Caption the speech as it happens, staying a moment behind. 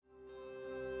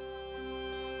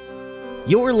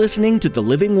You're listening to The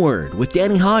Living Word with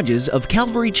Danny Hodges of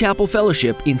Calvary Chapel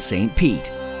Fellowship in St.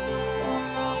 Pete.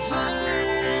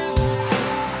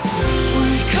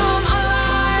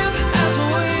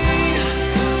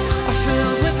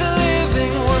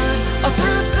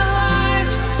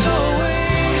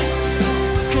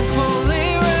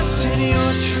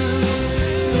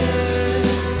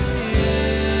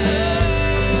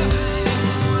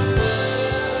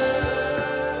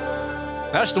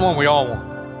 That's the one we all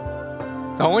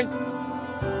want, don't we?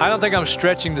 I don't think I'm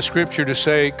stretching the scripture to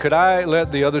say, could I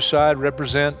let the other side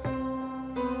represent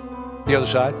the other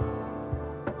side?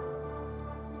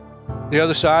 The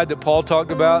other side that Paul talked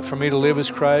about, for me to live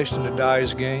as Christ and to die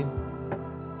as gain.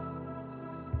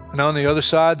 And on the other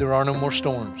side, there are no more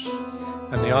storms.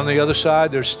 And on the other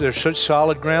side, there's such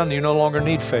solid ground, you no longer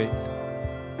need faith.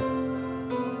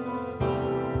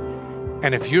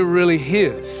 And if you're really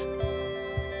His,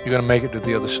 you're going to make it to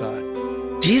the other side.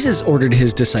 Jesus ordered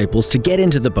His disciples to get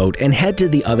into the boat and head to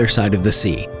the other side of the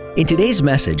sea. In today's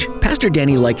message, Pastor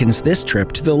Danny likens this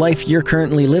trip to the life you're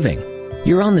currently living.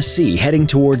 You're on the sea heading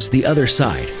towards the other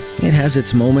side. It has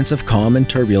its moments of calm and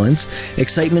turbulence,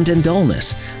 excitement and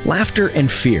dullness, laughter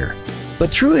and fear.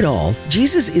 But through it all,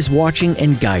 Jesus is watching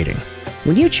and guiding.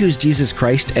 When you choose Jesus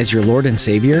Christ as your Lord and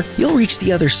Savior, you'll reach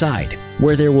the other side,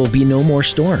 where there will be no more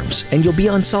storms, and you'll be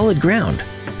on solid ground.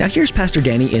 Now here's Pastor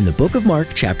Danny in the book of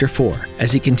Mark, chapter 4,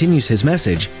 as he continues his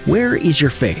message, Where is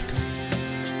Your Faith?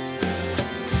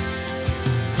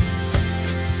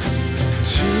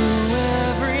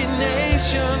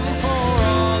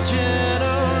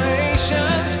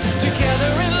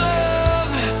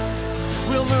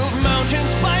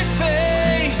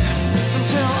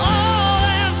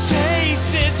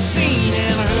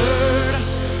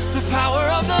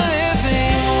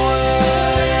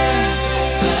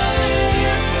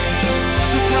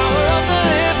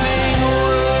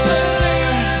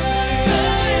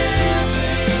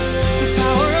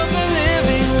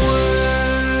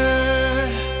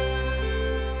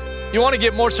 You want to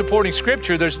get more supporting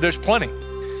scripture, there's plenty.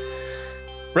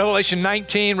 Revelation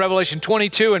 19, Revelation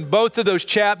 22, in both of those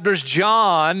chapters,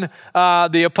 John,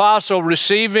 the apostle,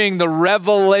 receiving the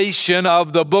revelation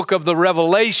of the book of the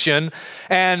Revelation,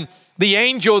 and the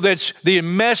angel that's the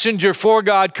messenger for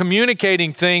God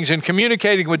communicating things and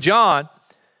communicating with John,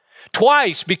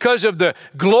 twice, because of the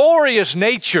glorious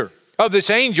nature of this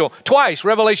angel, twice,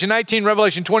 Revelation 19,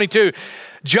 Revelation 22,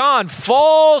 John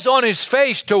falls on his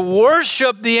face to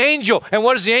worship the angel. And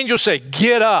what does the angel say?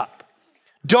 Get up.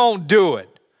 Don't do it.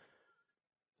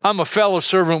 I'm a fellow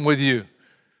servant with you.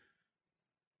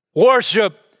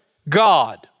 Worship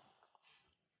God.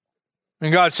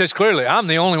 And God says clearly, I'm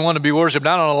the only one to be worshiped.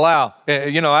 I don't allow,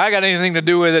 I got anything to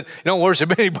do with it. You don't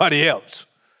worship anybody else.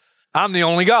 I'm the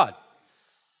only God.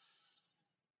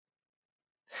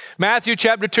 Matthew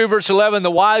chapter 2, verse 11, the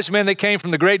wise men that came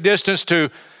from the great distance to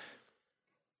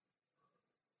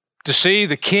see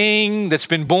the king that's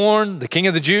been born, the King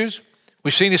of the Jews.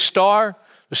 We've seen his star,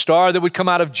 the star that would come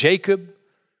out of Jacob.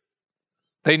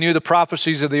 They knew the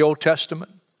prophecies of the Old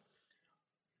Testament.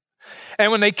 And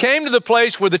when they came to the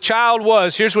place where the child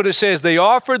was, here's what it says, they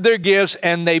offered their gifts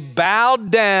and they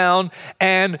bowed down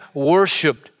and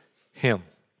worshiped him.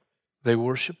 They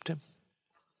worshiped him.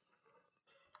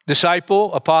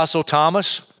 Disciple, Apostle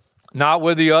Thomas, not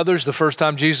with the others the first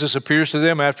time Jesus appears to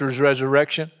them after his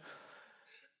resurrection.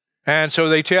 And so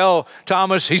they tell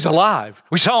Thomas he's alive.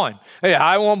 We saw him. Hey,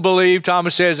 I won't believe,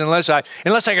 Thomas says, unless I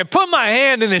can put my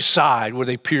hand in his side where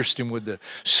they pierced him with the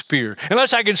spear,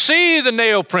 unless I can see the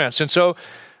nail prints. And so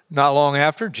not long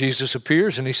after, Jesus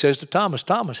appears and he says to Thomas,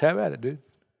 Thomas, have at it, dude.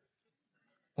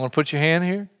 Want to put your hand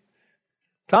here?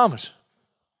 Thomas,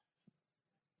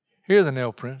 here are the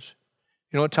nail prints.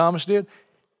 You know what Thomas did?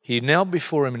 He knelt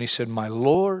before him and he said, my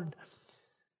Lord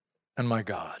and my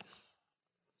God.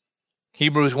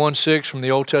 Hebrews 1:6 from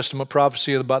the Old Testament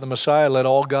prophecy about the Messiah, let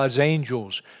all God's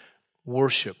angels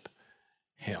worship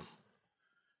him.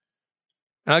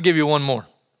 And I'll give you one more.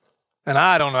 And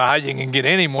I don't know how you can get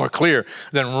any more clear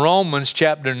than Romans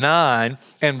chapter 9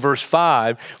 and verse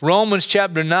 5. Romans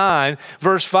chapter 9,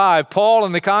 verse 5, Paul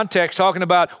in the context talking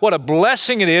about what a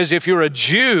blessing it is if you're a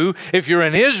Jew, if you're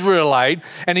an Israelite.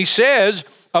 And he says,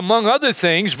 among other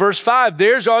things, verse 5,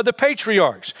 theirs are the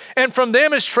patriarchs. And from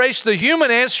them is traced the human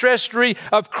ancestry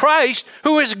of Christ,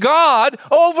 who is God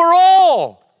over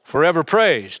all, forever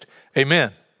praised.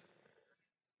 Amen.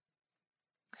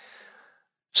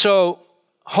 So,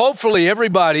 hopefully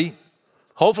everybody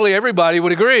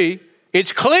would agree,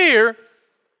 it's clear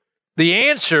the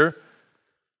answer,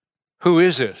 who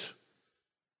is this?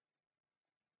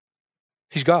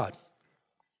 He's God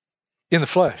in the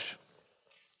flesh.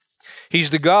 He's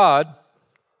the God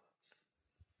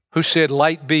who said,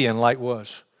 "Light be," and light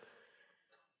was.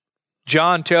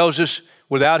 John tells us,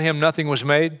 without him nothing was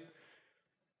made.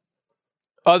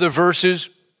 Other verses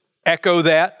echo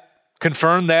that,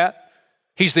 confirm that.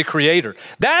 He's the creator.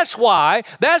 That's why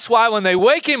when they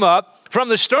wake him up from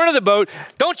the stern of the boat,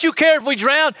 "Don't you care if we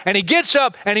drown?" And he gets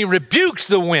up and he rebukes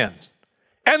the wind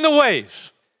and the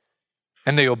waves.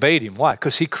 And they obeyed him. Why?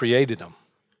 Because he created them.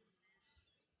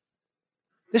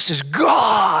 This is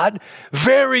God,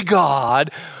 very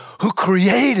God, who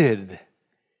created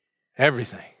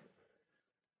everything.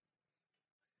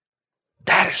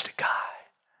 That is the guy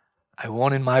I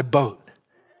want in my boat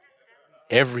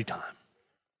every time.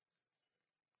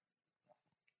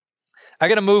 I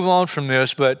got to move on from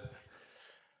this, but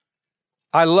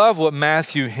I love what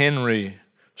Matthew Henry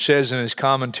says in his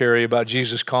commentary about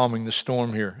Jesus calming the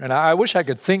storm here. And I wish I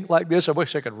could think like this. I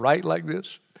wish I could write like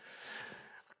this.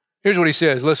 Here's what he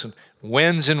says. Listen,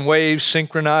 winds and waves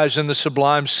synchronize in the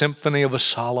sublime symphony of a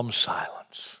solemn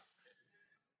silence.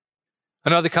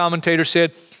 Another commentator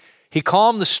said, he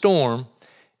calmed the storm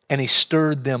and he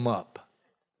stirred them up.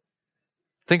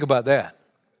 Think about that.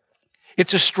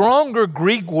 It's a stronger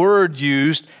Greek word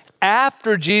used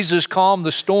after Jesus calmed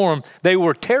the storm. They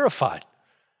were terrified.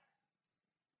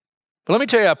 But let me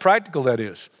tell you how practical that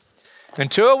is.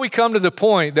 Until we come to the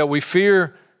point that we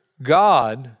fear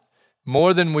God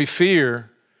more than we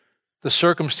fear the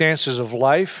circumstances of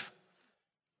life,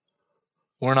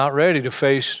 we're not ready to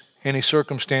face any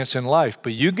circumstance in life.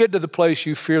 But you get to the place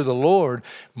you fear the Lord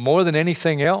more than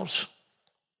anything else,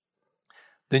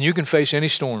 then you can face any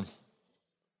storm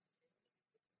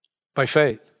by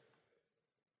faith.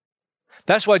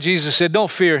 That's why Jesus said,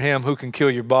 don't fear him who can kill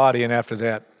your body, and after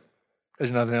that,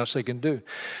 there's nothing else they can do.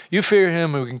 You fear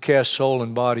him who can cast soul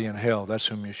and body in hell. That's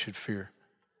whom you should fear.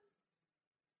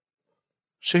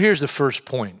 So here's the first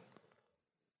point.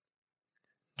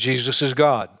 Jesus is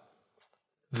God.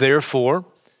 Therefore,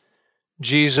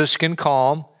 Jesus can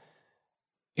calm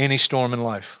any storm in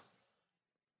life.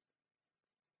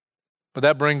 But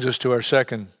that brings us to our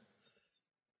second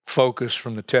focus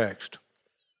from the text.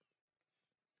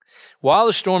 While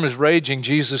the storm is raging,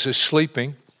 Jesus is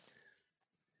sleeping.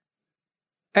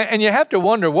 And you have to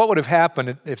wonder what would have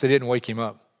happened if they didn't wake him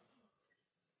up.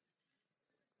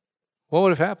 What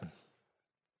would have happened?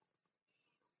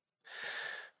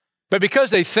 But because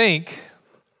they think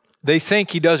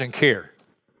he doesn't care.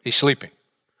 He's sleeping.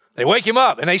 They wake him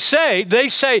up and they say,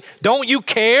 don't you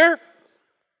care?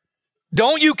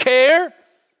 Don't you care?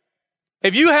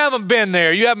 If you haven't been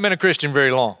there, you haven't been a Christian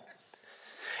very long.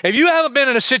 If you haven't been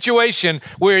in a situation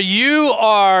where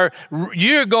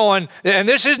you're going, and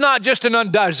this is not just an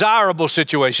undesirable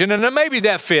situation, and then maybe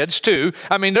that fits too.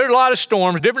 I mean, there are a lot of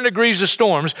storms, different degrees of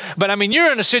storms, but I mean,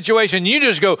 you're in a situation, you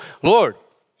just go, Lord,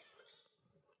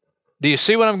 do you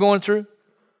see what I'm going through?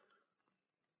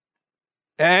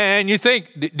 And you think,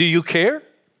 do you care?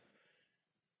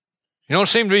 You don't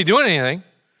seem to be doing anything.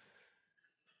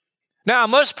 Now, I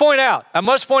must point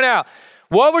out,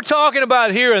 what we're talking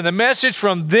about here in the message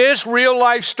from this real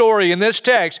life story in this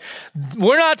text,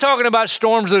 we're not talking about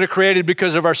storms that are created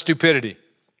because of our stupidity.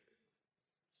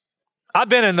 I've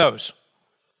been in those.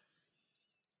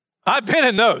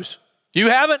 You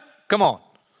haven't? Come on.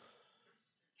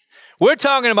 We're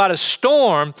talking about a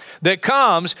storm that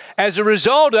comes as a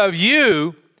result of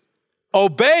you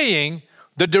obeying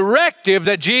the directive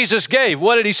that Jesus gave.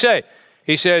 What did he say?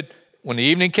 He said, when the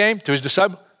evening came to his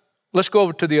disciples, let's go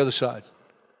over to the other side.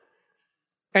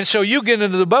 And so you get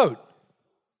into the boat.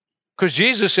 Because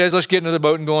Jesus says, let's get into the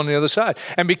boat and go on the other side.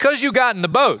 And because you got in the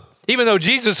boat, even though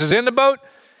Jesus is in the boat,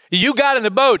 you got in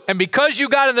the boat. And because you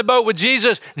got in the boat with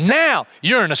Jesus, now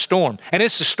you're in a storm. And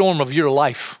it's the storm of your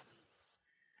life.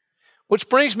 Which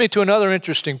brings me to another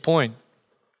interesting point.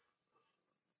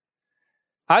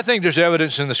 I think there's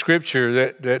evidence in the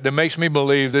scripture that makes me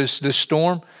believe this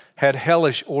storm had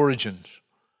hellish origins.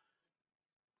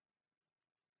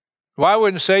 Why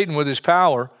wouldn't Satan, with his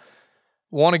power,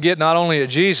 want to get not only at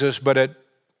Jesus, but at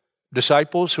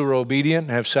disciples who are obedient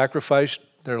and have sacrificed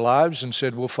their lives and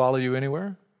said, we'll follow you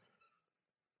anywhere?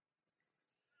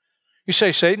 You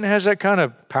say Satan has that kind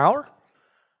of power?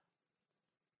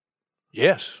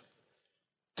 Yes.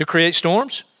 To create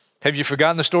storms? Have you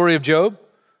forgotten the story of Job?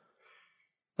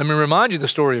 Let me remind you the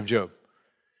story of Job.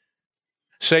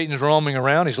 Satan's roaming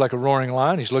around. He's like a roaring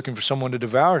lion. He's looking for someone to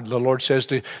devour. The Lord says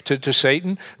to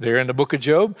Satan, there in the book of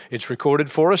Job, it's recorded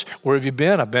for us, where have you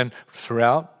been? I've been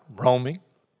throughout, roaming.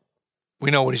 We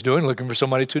know what he's doing, looking for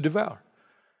somebody to devour.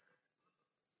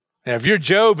 Now, if you're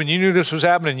Job and you knew this was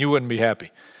happening, you wouldn't be happy.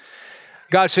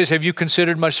 God says, have you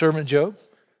considered my servant Job?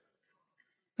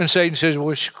 And Satan says,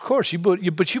 well, of course,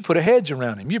 but you put a hedge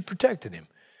around him. You protected him.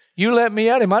 You let me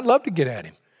at him, I'd love to get at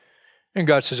him. And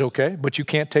God says, okay, but you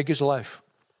can't take his life.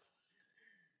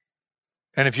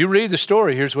 And if you read the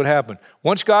story, here's what happened.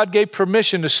 Once God gave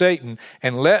permission to Satan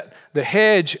and let the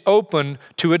hedge open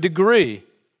to a degree,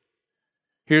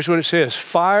 here's what it says.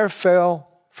 Fire fell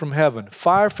from heaven.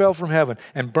 Fire fell from heaven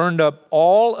and burned up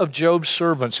all of Job's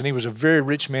servants. And he was a very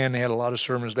rich man. They had a lot of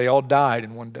servants. They all died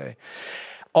in one day.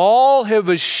 All of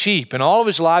his sheep and all of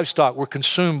his livestock were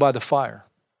consumed by the fire.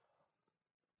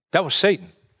 That was Satan.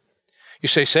 You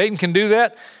say Satan can do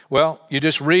that? Well, you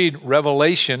just read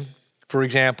Revelation, for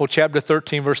example, chapter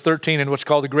 13, verse 13, in what's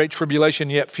called the Great Tribulation,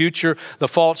 yet future, the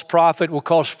false prophet will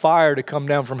cause fire to come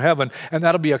down from heaven, and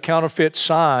that'll be a counterfeit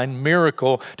sign,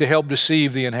 miracle, to help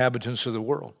deceive the inhabitants of the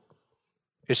world.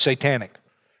 It's satanic.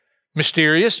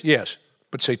 Mysterious? Yes,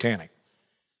 but satanic.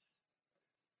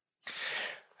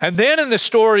 And then in the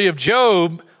story of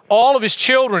Job, all of his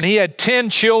children, he had 10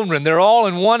 children. They're all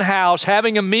in one house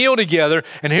having a meal together.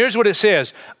 And here's what it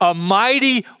says. A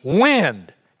mighty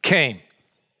wind came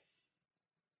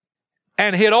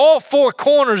and hit all four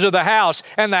corners of the house,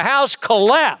 and the house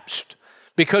collapsed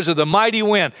because of the mighty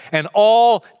wind. And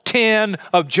all 10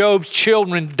 of Job's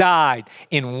children died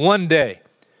in one day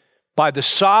by the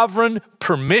sovereign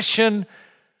permission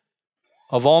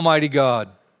of Almighty God,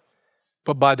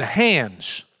 but by the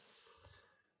hands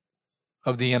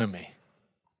of the enemy.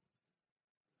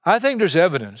 I think there's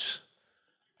evidence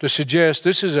to suggest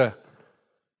this is a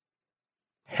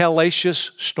hellacious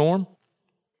storm.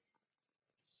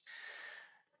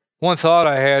 One thought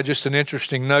I had, just an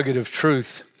interesting nugget of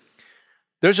truth.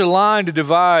 There's a line to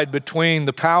divide between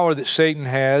the power that Satan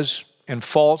has and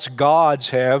false gods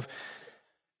have,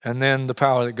 and then the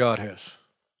power that God has.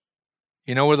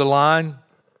 You know where the line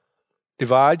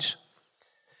divides?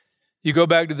 You go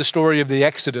back to the story of the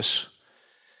Exodus.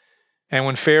 And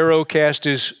when Pharaoh cast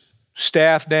his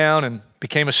staff down and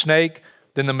became a snake,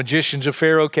 then the magicians of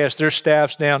Pharaoh cast their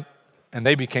staffs down and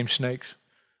they became snakes.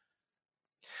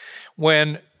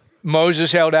 When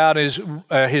Moses held out his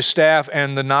staff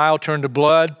and the Nile turned to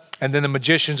blood, and then the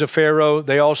magicians of Pharaoh,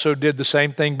 they also did the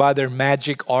same thing by their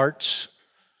magic arts.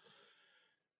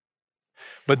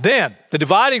 But then the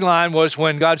dividing line was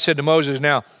when God said to Moses,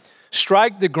 now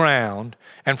strike the ground,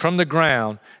 and from the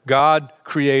ground God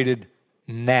created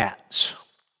gnats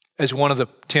as one of the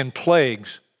 10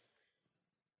 plagues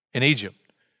in Egypt.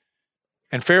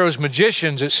 And Pharaoh's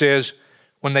magicians, it says,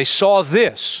 when they saw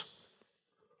this,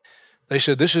 they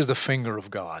said, this is the finger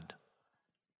of God.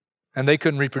 And they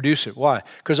couldn't reproduce it. Why?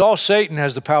 Because all Satan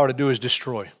has the power to do is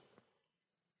destroy.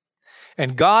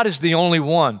 And God is the only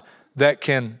one that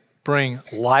can bring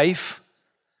life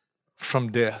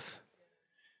from death.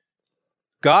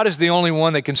 God is the only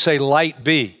one that can say, light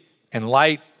be, and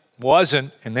light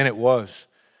wasn't, and then it was.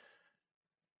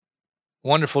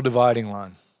 Wonderful dividing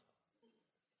line.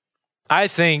 I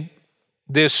think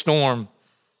this storm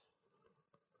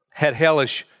had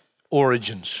hellish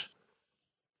origins.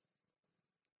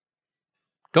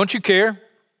 Don't you care?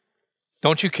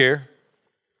 Don't you care?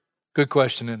 Good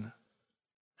question, isn't it?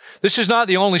 This is not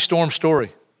the only storm story.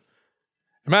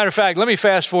 As a matter of fact, let me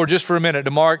fast forward just for a minute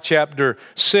to Mark chapter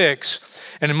 6.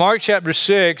 And in Mark chapter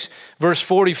 6, verse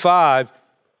 45,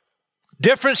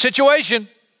 different situation,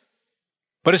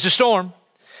 but it's a storm.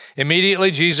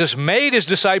 Immediately, Jesus made his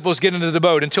disciples get into the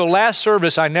boat. Until last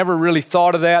service, I never really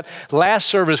thought of that. Last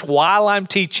service, while I'm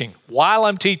teaching,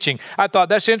 I thought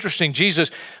that's interesting.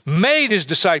 Jesus made his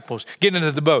disciples get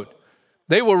into the boat.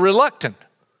 They were reluctant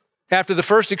after the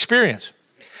first experience.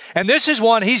 And this is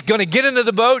one, he's going to get into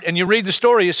the boat, and you read the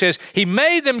story, it says, he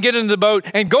made them get into the boat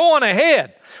and go on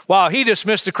ahead while he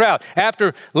dismissed the crowd.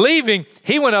 After leaving,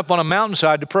 he went up on a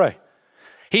mountainside to pray.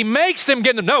 He makes them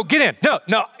get in. No, get in.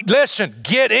 No, listen,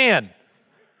 get in.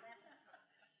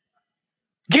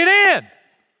 Get in.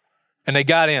 And they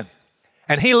got in.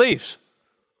 And he leaves.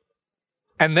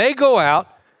 And they go out,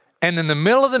 and in the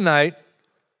middle of the night,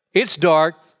 it's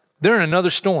dark, they're in another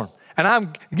storm.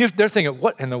 And they're thinking,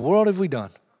 what in the world have we done?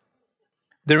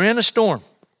 They're in a storm.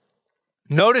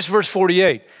 Notice verse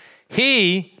 48.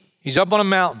 He's up on a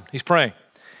mountain. He's praying.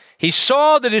 He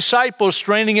saw the disciples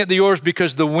straining at the oars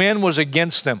because the wind was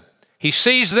against them. He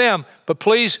sees them, but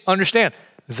please understand,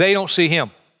 they don't see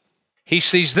him. He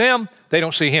sees them, they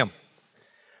don't see him.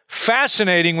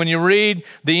 Fascinating when you read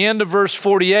the end of verse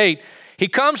 48. He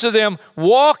comes to them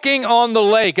walking on the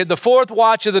lake at the fourth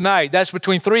watch of the night. That's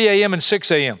between 3 a.m. and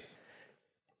 6 a.m.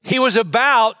 He was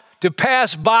about to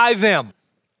pass by them.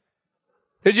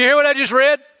 Did you hear what I just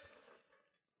read?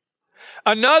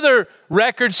 Another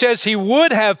record says he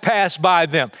would have passed by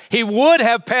them. He would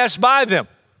have passed by them.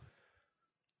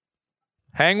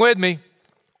 Hang with me.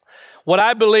 What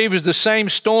I believe is the same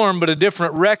storm but a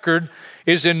different record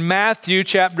is in Matthew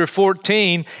chapter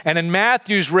 14. And in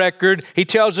Matthew's record, he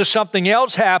tells us something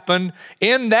else happened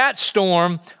in that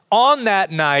storm on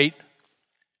that night,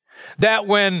 that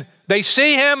when they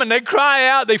see him and they cry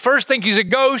out, they first think he's a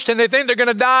ghost and they think they're going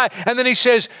to die. And then he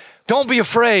says, don't be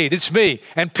afraid, it's me.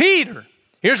 And Peter,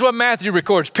 here's what Matthew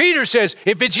records. Peter says,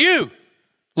 if it's you,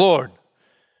 Lord,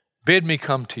 bid me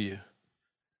come to you.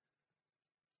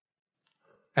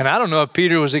 And I don't know if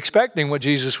Peter was expecting what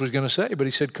Jesus was going to say, but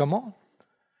he said, come on.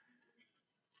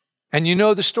 And you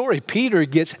know the story. Peter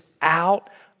gets out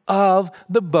of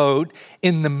the boat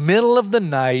in the middle of the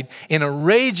night in a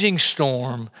raging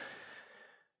storm.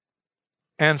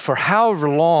 And for however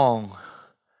long,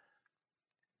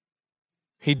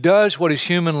 he does what is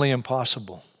humanly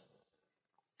impossible.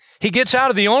 He gets out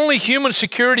of the only human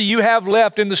security you have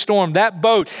left in the storm, that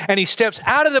boat, and he steps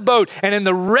out of the boat, and in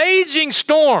the raging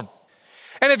storm,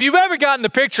 and if you've ever gotten the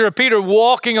picture of Peter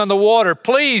walking on the water,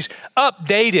 please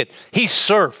update it. He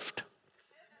surfed.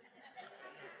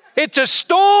 It's a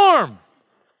storm.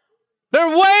 There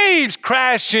are waves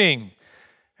crashing,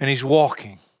 and he's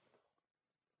walking.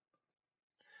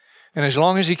 And as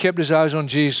long as he kept his eyes on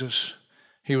Jesus,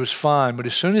 he was fine. But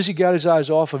as soon as he got his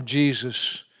eyes off of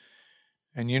Jesus,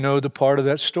 and you know the part of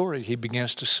that story, he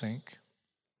begins to sink.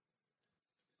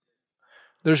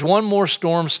 There's one more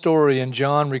storm story, and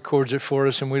John records it for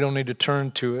us, and we don't need to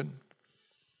turn to it.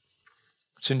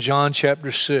 It's in John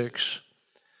chapter 6.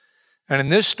 And in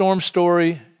this storm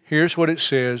story, here's what it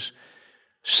says.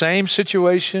 Same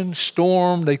situation,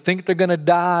 storm, they think they're going to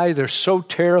die, they're so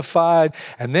terrified.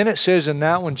 And then it says in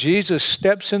that one, Jesus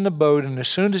steps in the boat, and as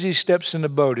soon as he steps in the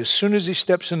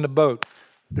boat,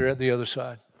 they're at the other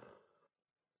side.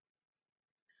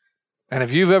 And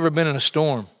if you've ever been in a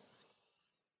storm,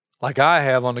 like I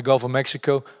have on the Gulf of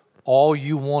Mexico, all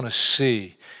you want to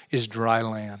see is dry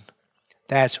land.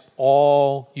 That's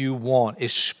all you want,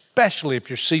 especially if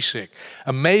you're seasick.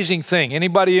 Amazing thing.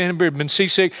 Anybody been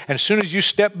seasick, and as soon as you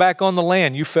step back on the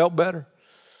land, you felt better?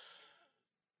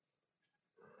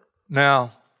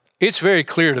 Now, it's very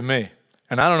clear to me,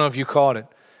 and I don't know if you caught it,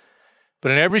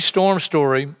 but in every storm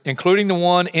story, including the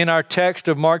one in our text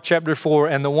of Mark chapter 4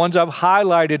 and the ones I've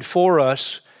highlighted for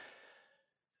us,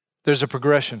 there's a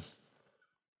progression.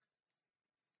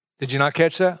 Did you not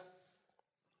catch that?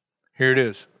 Here it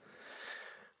is.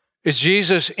 Is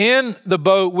Jesus in the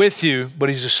boat with you, but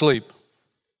he's asleep?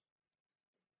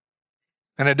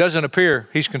 And it doesn't appear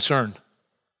he's concerned.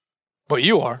 But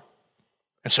you are.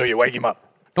 And so you wake him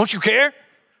up. Don't you care?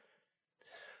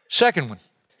 Second one,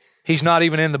 he's not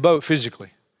even in the boat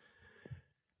physically.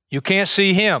 You can't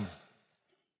see him,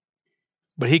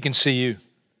 but he can see you.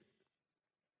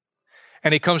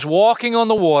 And he comes walking on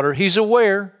the water. He's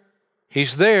aware.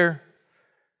 He's there.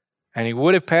 And he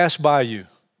would have passed by you.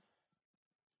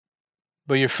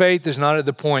 But your faith is not at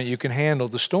the point you can handle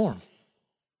the storm.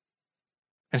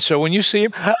 And so when you see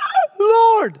him,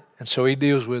 Lord! And so he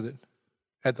deals with it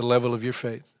at the level of your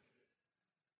faith.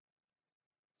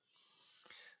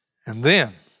 And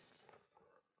then,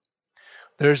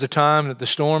 there's the time that the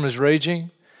storm is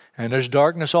raging and there's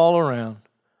darkness all around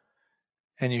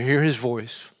and you hear his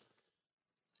voice.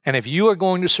 And if you are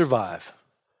going to survive,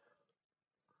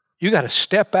 you got to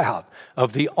step out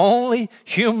of the only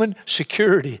human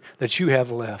security that you have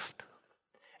left.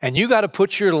 And you got to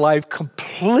put your life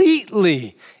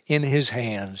completely in his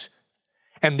hands.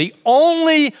 And the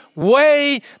only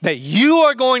way that you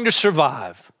are going to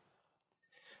survive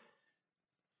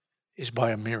is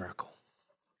by a miracle.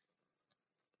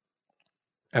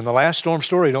 And the last storm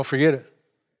story, don't forget it.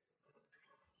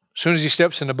 As soon as he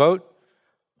steps in the boat,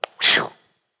 whew,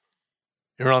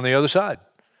 you're on the other side.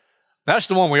 That's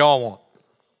the one we all want,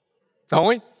 don't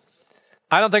we?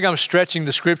 I don't think I'm stretching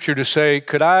the scripture to say,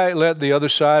 could I let the other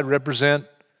side represent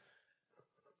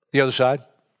the other side?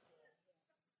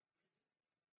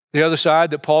 The other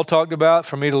side that Paul talked about,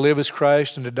 for me to live as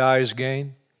Christ and to die as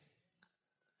gain.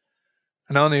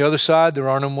 And on the other side, there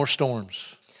are no more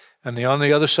storms. And on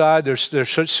the other side, there's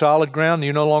such solid ground that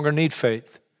you no longer need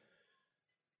faith.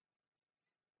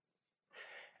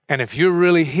 And if you're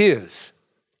really his,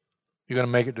 you're going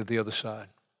to make it to the other side.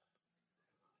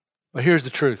 But here's the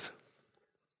truth.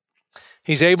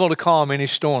 He's able to calm any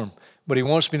storm, but he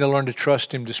wants me to learn to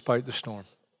trust him despite the storm.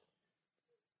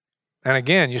 And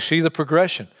again, you see the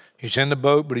progression. He's in the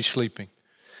boat, but he's sleeping.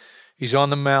 He's on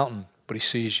the mountain, but he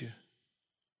sees you.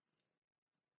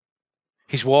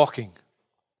 He's walking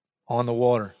on the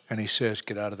water, and he says,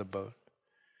 get out of the boat.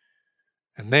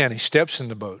 And then he steps in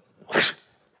the boat,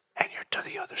 and you're to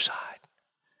the other side.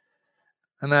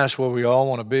 And that's where we all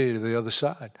want to be, to the other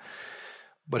side.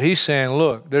 But he's saying,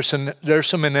 look, there's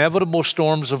some inevitable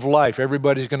storms of life.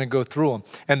 Everybody's going to go through them.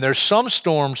 And there's some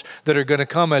storms that are going to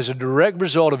come as a direct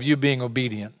result of you being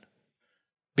obedient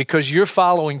because you're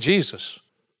following Jesus.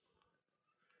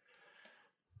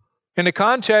 In the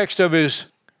context of his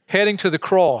heading to the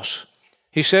cross,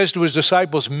 he says to his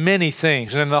disciples many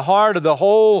things. And in the heart of the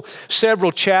whole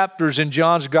several chapters in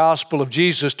John's gospel of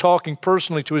Jesus talking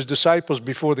personally to his disciples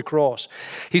before the cross,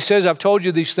 he says, I've told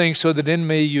you these things so that in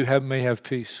me you may have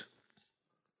peace.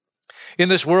 In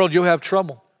this world you'll have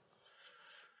trouble.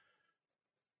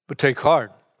 But take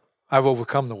heart, I've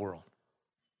overcome the world.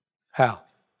 How?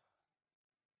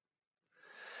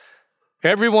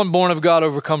 Everyone born of God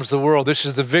overcomes the world. This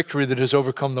is the victory that has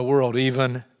overcome the world,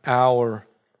 even our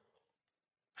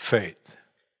faith.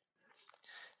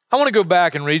 I want to go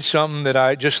back and read something that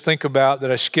I just think about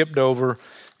that I skipped over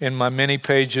in my many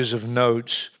pages of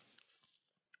notes.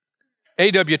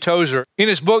 A.W. Tozer, in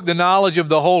his book, The Knowledge of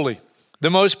the Holy, the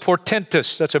most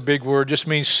portentous, that's a big word, just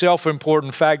means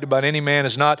self-important fact about any man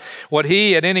is not what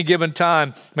he at any given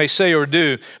time may say or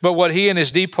do, but what he in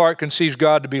his deep heart conceives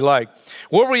God to be like.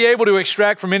 Were we able to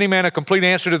extract from any man a complete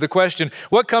answer to the question,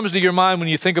 what comes to your mind when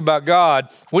you think about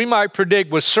God, we might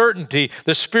predict with certainty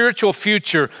the spiritual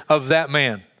future of that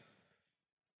man.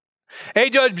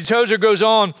 A.W. Tozer goes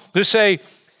on to say,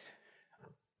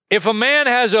 if a man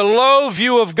has a low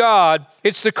view of God,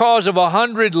 it's the cause of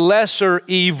 100 lesser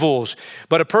evils.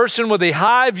 But a person with a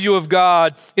high view of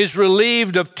God is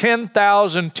relieved of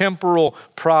 10,000 temporal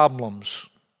problems.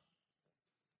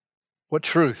 What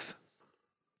truth?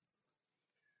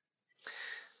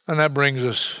 And that brings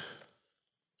us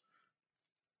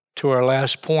to our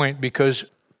last point, because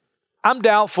I'm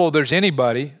doubtful there's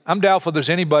anybody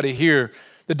here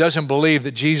that doesn't believe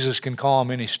that Jesus can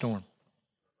calm any storm.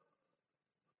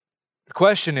 The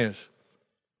question is,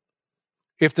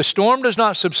 if the storm does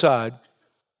not subside,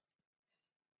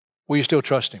 will you still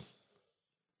trust him?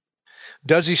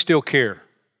 Does he still care?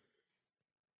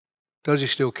 Does he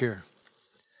still care?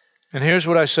 And here's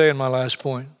what I say in my last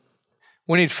point.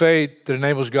 We need faith that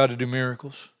enables God to do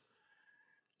miracles.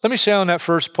 Let me say on that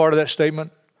first part of that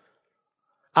statement,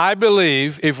 I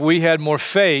believe if we had more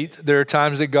faith, there are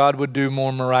times that God would do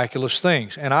more miraculous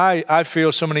things. And I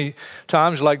feel so many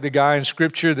times like the guy in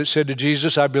Scripture that said to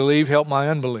Jesus, I believe, help my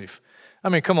unbelief. I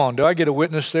mean, come on, do I get a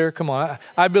witness there? Come on,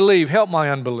 I believe, help my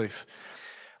unbelief.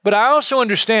 But I also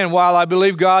understand, while I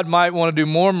believe God might want to do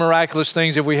more miraculous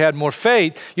things if we had more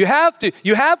faith, you have to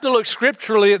look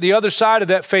scripturally at the other side of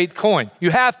that faith coin.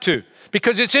 You have to,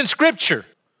 because it's in Scripture.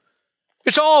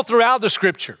 It's all throughout the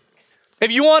Scripture. If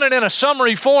you want it in a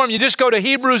summary form, you just go to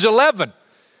Hebrews 11.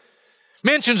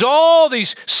 Mentions all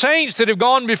these saints that have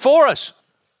gone before us.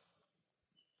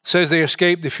 Says they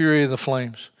escaped the fury of the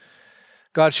flames.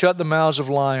 God shut the mouths of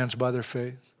lions by their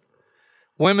faith.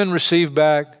 Women received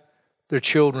back their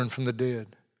children from the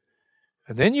dead.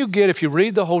 And then you get, if you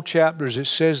read the whole chapters, it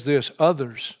says this,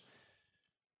 others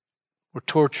were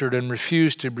tortured and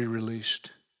refused to be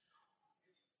released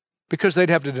because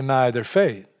they'd have to deny their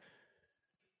faith.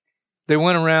 They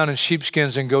went around in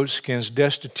sheepskins and goatskins,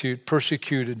 destitute,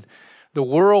 persecuted. The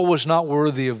world was not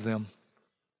worthy of them.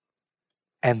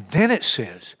 And then it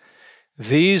says,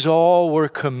 these all were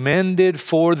commended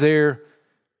for their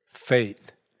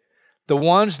faith. The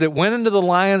ones that went into the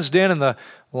lion's den and the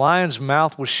lion's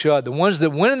mouth was shut. The ones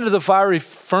that went into the fiery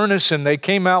furnace and they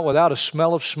came out without a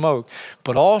smell of smoke.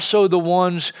 But also the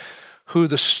ones who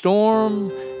the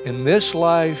storm in this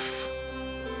life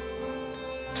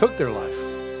took their life.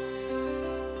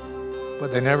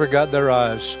 But they never got their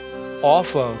eyes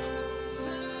off of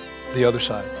the other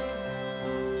side.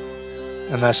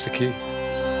 And that's the key.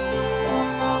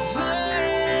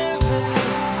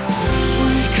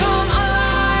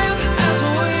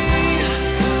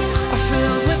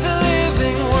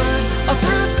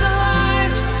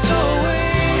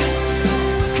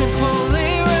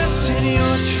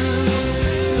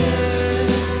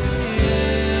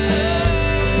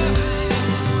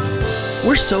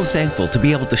 We're so thankful to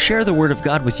be able to share the Word of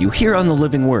God with you here on The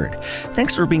Living Word.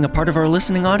 Thanks for being a part of our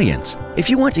listening audience. If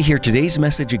you want to hear today's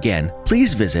message again,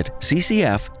 please visit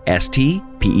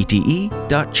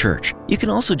ccfstpete.church. You can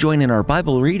also join in our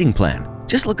Bible reading plan.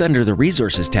 Just look under the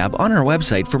Resources tab on our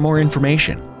website for more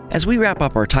information. As we wrap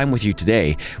up our time with you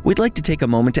today, we'd like to take a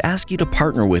moment to ask you to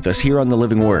partner with us here on The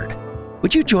Living Word.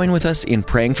 Would you join with us in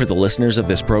praying for the listeners of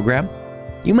this program?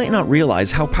 You might not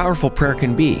realize how powerful prayer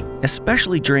can be,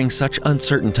 especially during such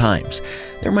uncertain times.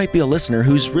 There might be a listener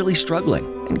who's really struggling,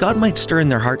 and God might stir in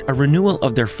their heart a renewal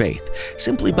of their faith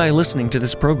simply by listening to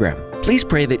this program. Please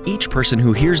pray that each person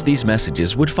who hears these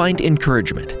messages would find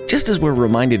encouragement. Just as we're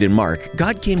reminded in Mark,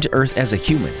 God came to earth as a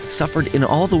human, suffered in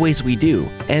all the ways we do,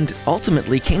 and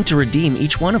ultimately came to redeem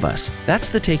each one of us. That's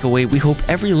the takeaway we hope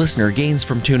every listener gains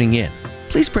from tuning in.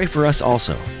 Please pray for us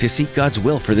also to seek God's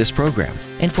will for this program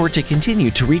and for it to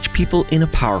continue to reach people in a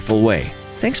powerful way.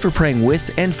 Thanks for praying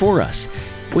with and for us.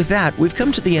 With that, we've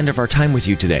come to the end of our time with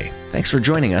you today. Thanks for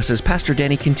joining us as Pastor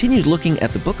Danny continued looking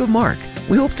at the book of Mark.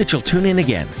 We hope that you'll tune in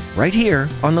again, right here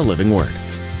on The Living Word.